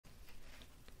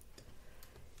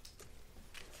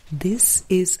This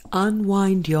is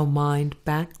Unwind Your Mind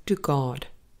Back to God,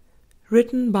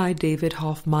 written by David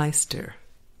Hoffmeister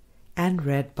and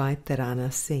read by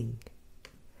Tarana Singh.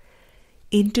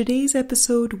 In today's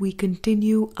episode, we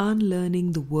continue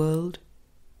Unlearning the World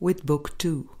with Book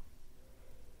 2.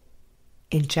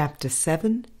 In Chapter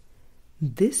 7,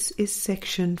 this is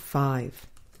Section 5,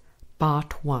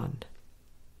 Part 1.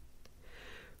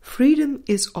 Freedom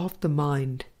is of the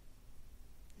mind,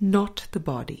 not the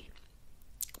body.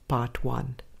 Part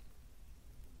 1.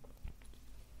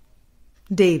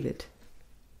 David.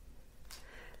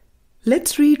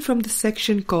 Let's read from the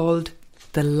section called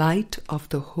The Light of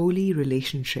the Holy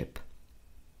Relationship.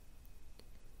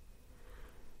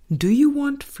 Do you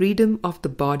want freedom of the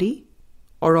body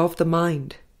or of the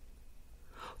mind?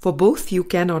 For both you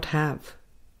cannot have.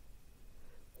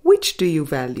 Which do you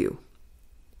value?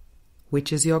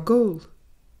 Which is your goal?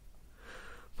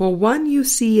 For one you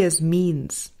see as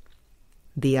means,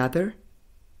 the other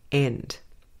end.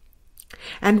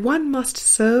 And one must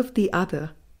serve the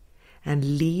other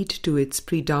and lead to its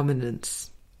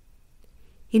predominance,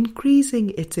 increasing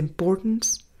its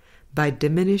importance by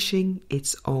diminishing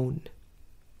its own.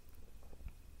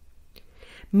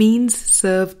 Means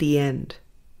serve the end,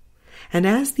 and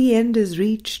as the end is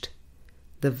reached,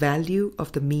 the value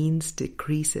of the means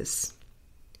decreases,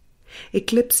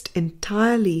 eclipsed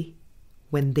entirely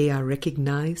when they are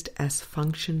recognized as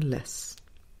functionless.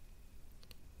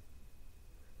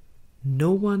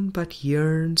 No one but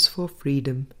yearns for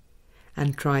freedom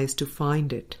and tries to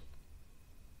find it.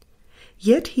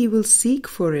 Yet he will seek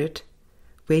for it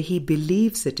where he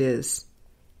believes it is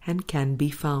and can be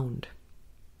found.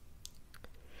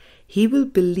 He will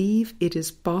believe it is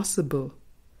possible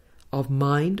of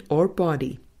mind or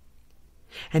body,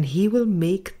 and he will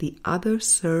make the other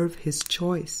serve his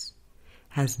choice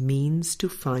as means to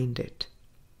find it.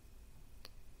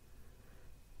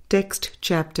 Text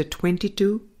chapter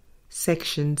 22,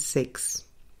 Section 6.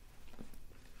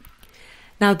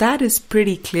 Now that is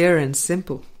pretty clear and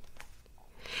simple.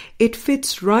 It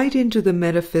fits right into the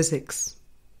metaphysics.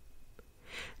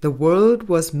 The world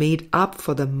was made up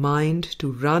for the mind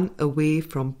to run away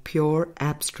from pure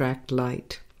abstract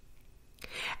light,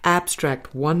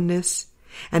 abstract oneness,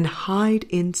 and hide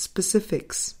in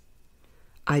specifics,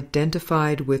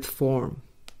 identified with form.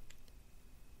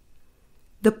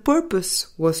 The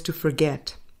purpose was to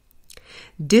forget,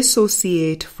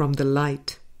 dissociate from the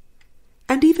light,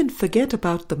 and even forget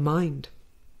about the mind.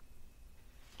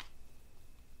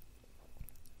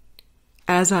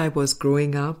 As I was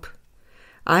growing up,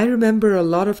 I remember a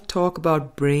lot of talk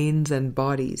about brains and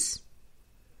bodies,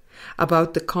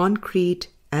 about the concrete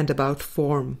and about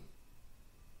form.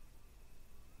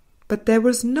 But there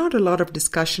was not a lot of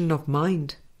discussion of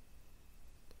mind.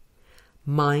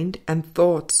 Mind and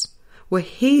thoughts were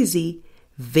hazy,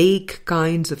 vague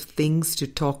kinds of things to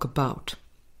talk about.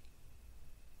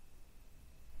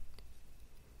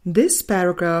 This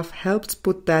paragraph helps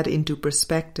put that into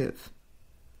perspective.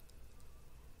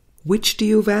 Which do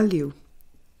you value?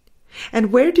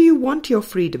 And where do you want your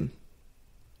freedom?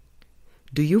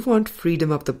 Do you want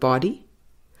freedom of the body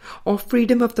or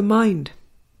freedom of the mind?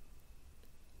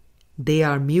 They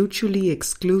are mutually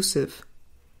exclusive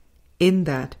in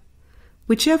that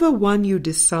whichever one you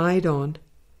decide on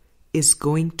is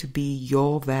going to be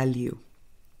your value.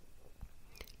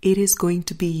 It is going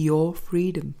to be your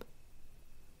freedom.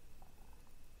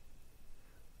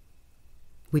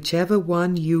 Whichever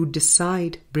one you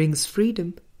decide brings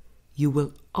freedom, you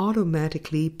will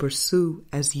automatically pursue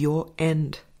as your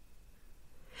end.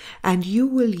 And you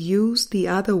will use the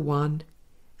other one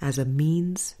as a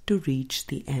means to reach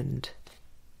the end.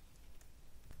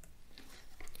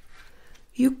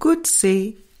 You could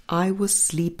say, I was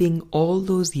sleeping all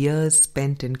those years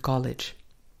spent in college.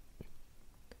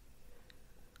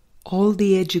 All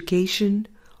the education,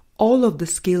 all of the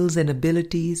skills and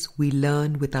abilities we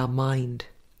learn with our mind.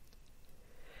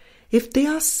 If they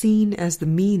are seen as the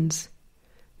means,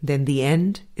 then the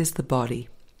end is the body.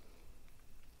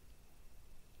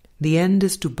 The end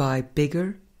is to buy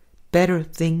bigger, better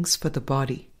things for the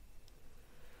body,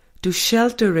 to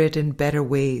shelter it in better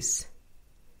ways,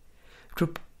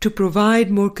 to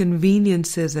provide more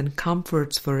conveniences and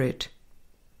comforts for it,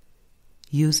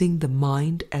 using the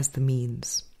mind as the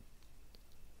means.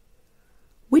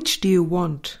 Which do you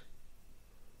want?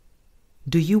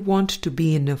 Do you want to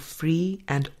be in a free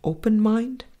and open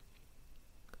mind?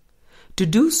 To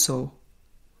do so,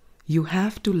 you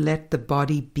have to let the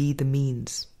body be the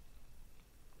means.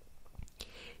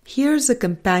 Here's a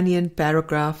companion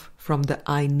paragraph from the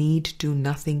I Need to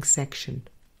Nothing section.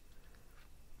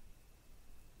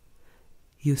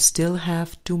 You still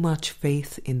have too much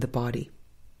faith in the body.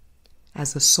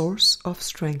 as a source of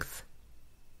strength?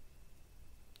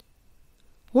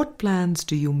 What plans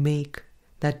do you make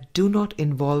that do not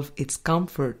involve its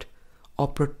comfort or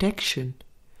protection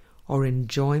or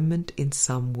enjoyment in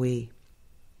some way?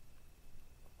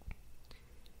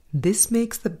 This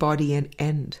makes the body an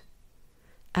end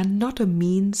and not a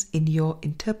means in your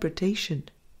interpretation.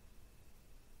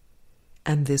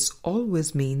 And this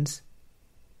always means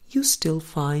you still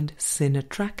find sin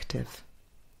attractive.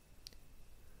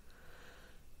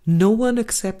 No one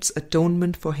accepts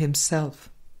atonement for himself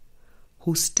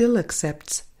who still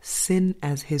accepts sin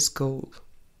as his goal.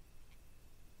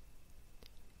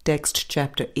 Text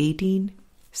chapter 18,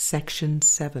 section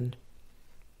 7.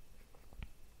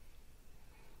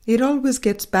 It always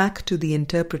gets back to the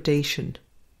interpretation.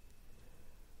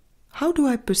 How do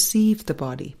I perceive the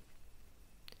body?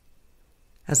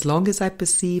 As long as I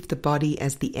perceive the body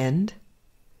as the end,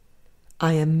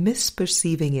 I am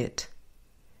misperceiving it,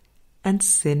 and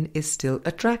sin is still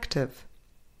attractive.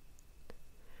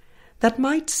 That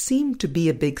might seem to be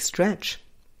a big stretch.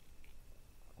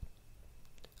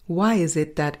 Why is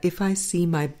it that if I see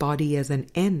my body as an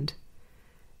end,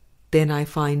 then I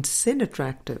find sin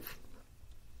attractive?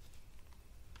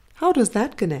 How does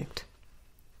that connect?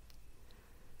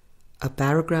 A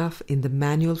paragraph in the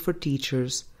Manual for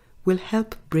Teachers will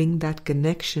help bring that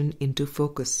connection into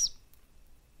focus.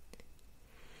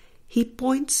 He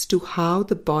points to how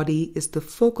the body is the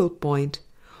focal point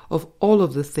of all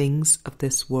of the things of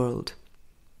this world.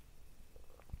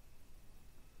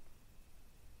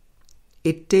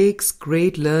 It takes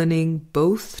great learning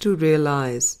both to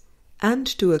realize and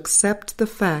to accept the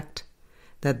fact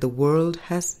that the world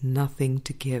has nothing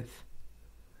to give.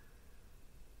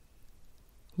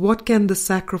 What can the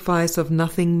sacrifice of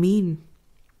nothing mean?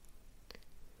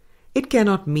 It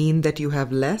cannot mean that you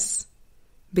have less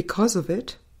because of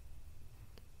it.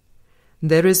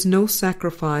 There is no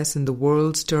sacrifice in the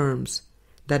world's terms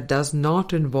that does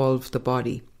not involve the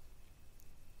body.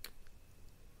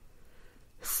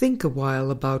 Think a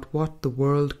while about what the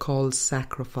world calls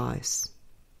sacrifice.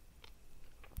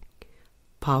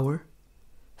 Power,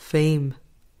 fame,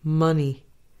 money,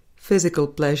 physical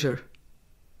pleasure.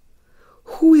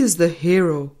 Who is the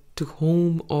hero to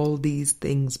whom all these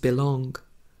things belong?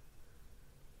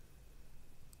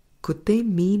 Could they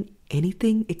mean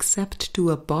anything except to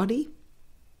a body?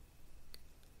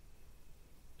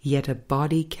 Yet a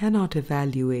body cannot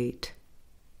evaluate.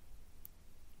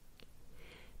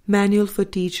 Manual for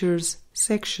Teachers,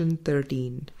 Section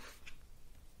 13.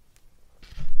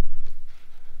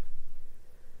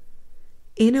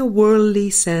 In a worldly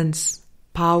sense,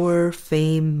 power,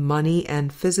 fame, money,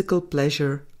 and physical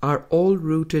pleasure are all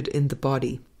rooted in the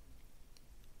body.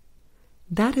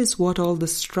 That is what all the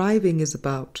striving is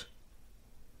about.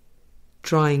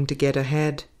 Trying to get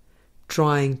ahead,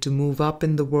 trying to move up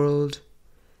in the world,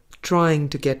 trying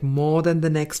to get more than the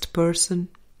next person.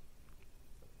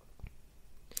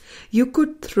 You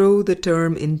could throw the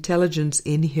term intelligence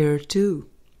in here too,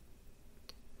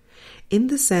 in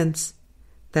the sense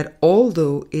that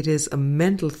although it is a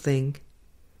mental thing,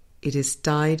 it is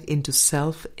tied into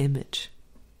self-image.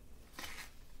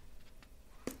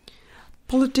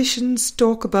 Politicians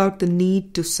talk about the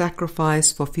need to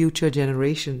sacrifice for future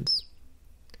generations.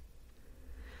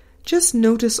 Just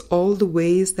notice all the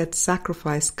ways that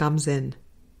sacrifice comes in.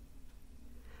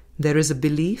 There is a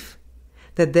belief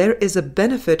that there is a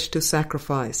benefit to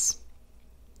sacrifice.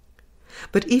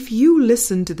 But if you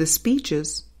listen to the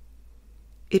speeches,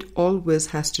 it always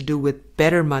has to do with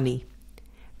better money,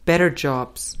 better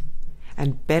jobs,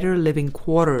 and better living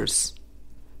quarters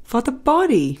for the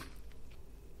body.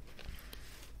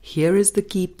 Here is the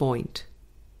key point.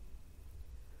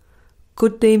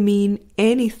 Could they mean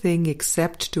anything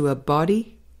except to a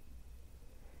body?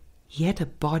 Yet a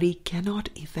body cannot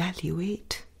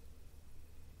evaluate.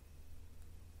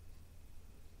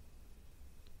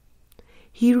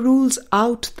 He rules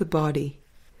out the body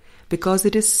because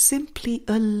it is simply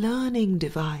a learning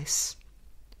device.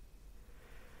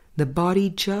 The body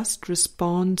just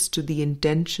responds to the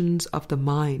intentions of the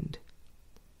mind.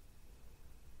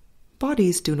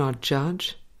 Bodies do not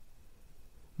judge.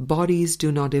 Bodies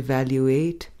do not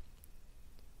evaluate.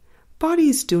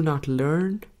 Bodies do not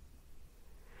learn.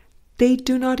 They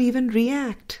do not even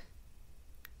react.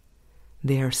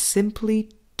 They are simply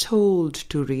told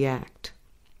to react,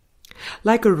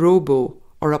 like a robo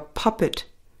or a puppet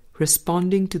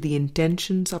responding to the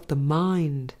intentions of the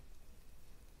mind.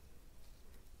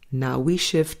 Now we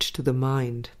shift to the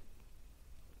mind.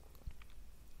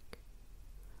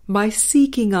 By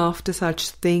seeking after such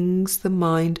things, the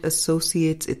mind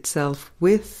associates itself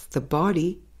with the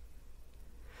body.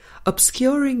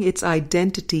 obscuring its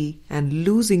identity and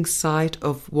losing sight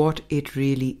of what it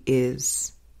really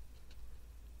is.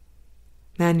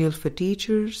 Manual for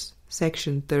Teachers,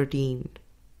 Section 13.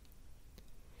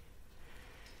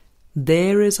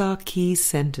 There is our key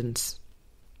sentence.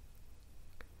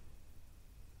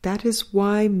 That is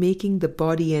why making the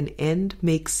body an end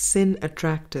makes sin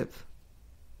attractive.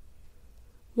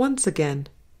 Once again,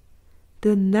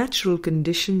 the natural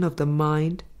condition of the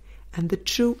mind and the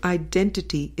true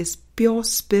identity is pure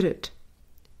spirit.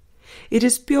 It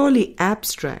is purely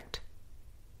abstract.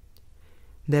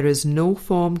 There is no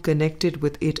form connected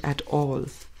with it at all.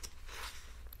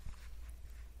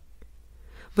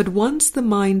 But once the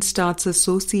mind starts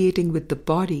associating with the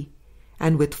body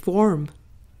and with form,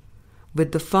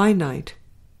 with the finite,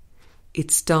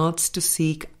 it starts to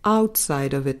seek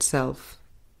outside of itself.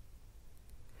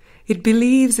 It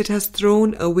believes it has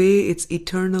thrown away its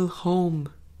eternal home,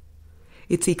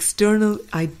 its external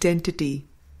identity,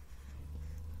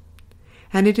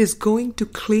 and it is going to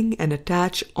cling and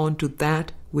attach onto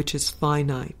that which is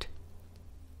finite.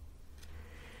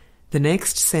 The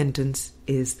next sentence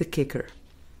is the kicker.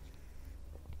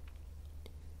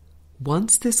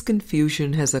 Once this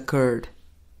confusion has occurred,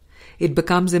 it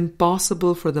becomes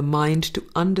impossible for the mind to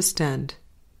understand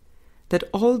that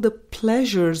all the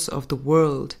pleasures of the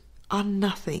world are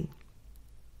nothing.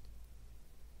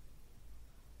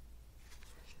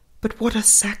 But what a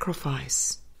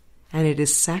sacrifice! And it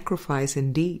is sacrifice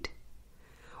indeed.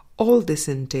 All this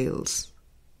entails.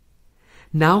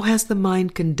 Now has the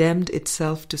mind condemned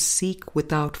itself to seek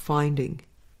without finding,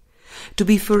 to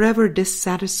be forever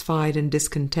dissatisfied and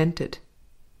discontented,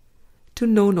 to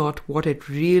know not what it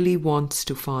really wants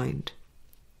to find.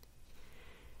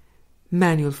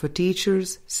 Manual for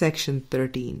Teachers, Section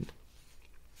 13.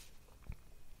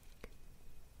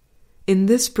 In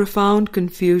this profound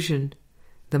confusion,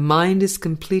 the mind is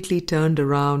completely turned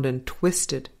around and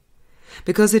twisted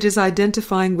because it is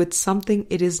identifying with something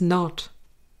it is not.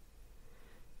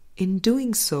 In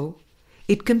doing so,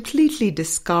 it completely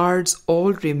discards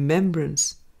all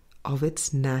remembrance of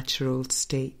its natural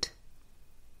state.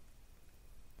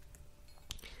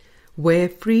 Where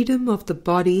freedom of the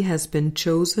body has been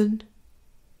chosen,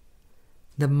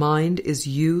 the mind is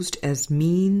used as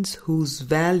means whose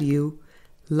value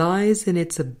lies in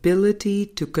its ability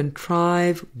to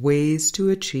contrive ways to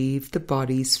achieve the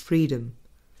body's freedom.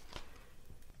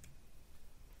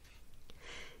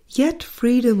 Yet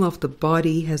freedom of the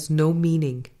body has no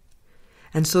meaning,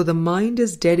 and so the mind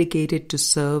is dedicated to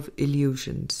serve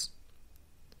illusions.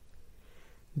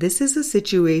 This is a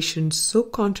situation so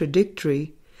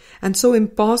contradictory and so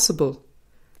impossible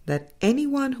that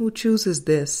anyone who chooses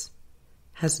this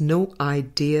has no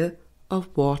idea of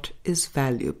what is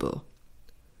valuable.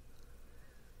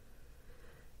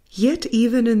 Yet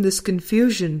even in this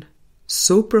confusion,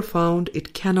 so profound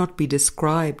it cannot be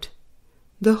described,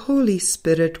 the Holy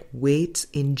Spirit waits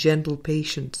in gentle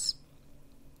patience,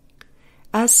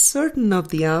 as certain of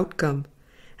the outcome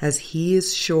as he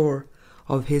is sure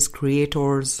of his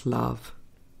Creator's love.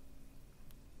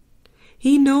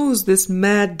 He knows this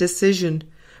mad decision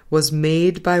was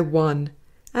made by one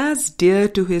as dear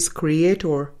to his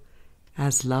Creator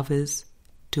as love is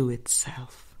to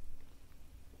itself.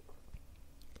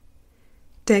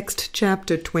 Text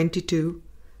chapter 22,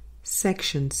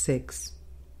 section 6.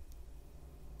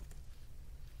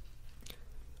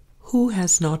 Who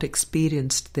has not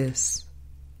experienced this?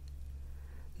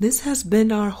 This has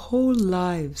been our whole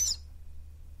lives.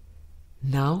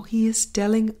 Now he is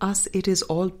telling us it is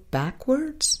all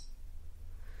backwards?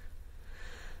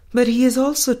 But he is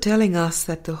also telling us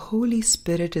that the Holy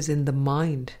Spirit is in the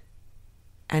mind,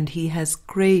 and he has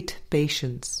great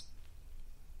patience.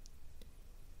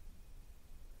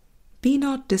 Be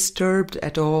not disturbed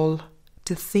at all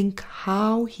to think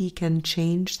how he can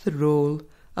change the role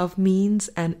of means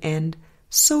and end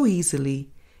so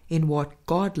easily in what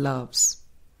God loves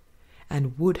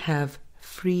and would have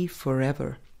free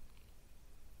forever.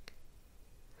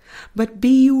 But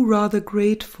be you rather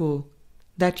grateful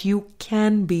that you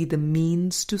can be the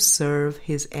means to serve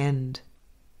his end.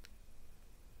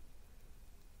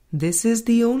 This is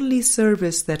the only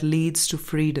service that leads to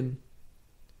freedom.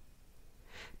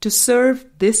 To serve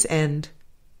this end,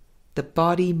 the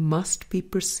body must be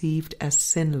perceived as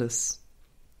sinless,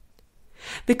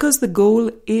 because the goal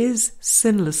is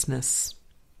sinlessness.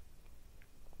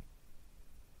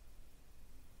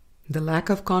 The lack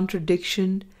of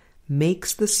contradiction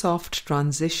makes the soft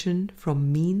transition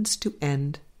from means to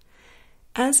end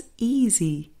as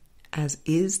easy as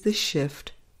is the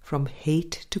shift from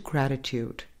hate to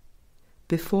gratitude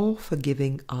before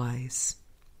forgiving eyes.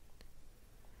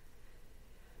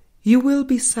 You will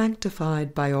be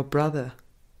sanctified by your brother,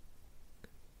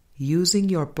 using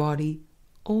your body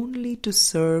only to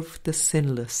serve the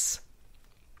sinless.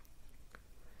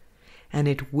 And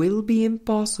it will be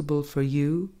impossible for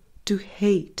you to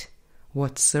hate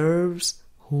what serves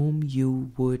whom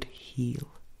you would heal.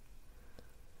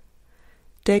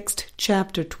 Text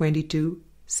chapter 22,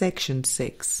 section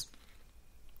 6.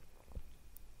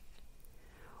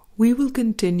 We will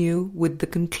continue with the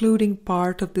concluding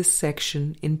part of this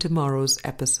section in tomorrow's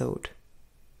episode.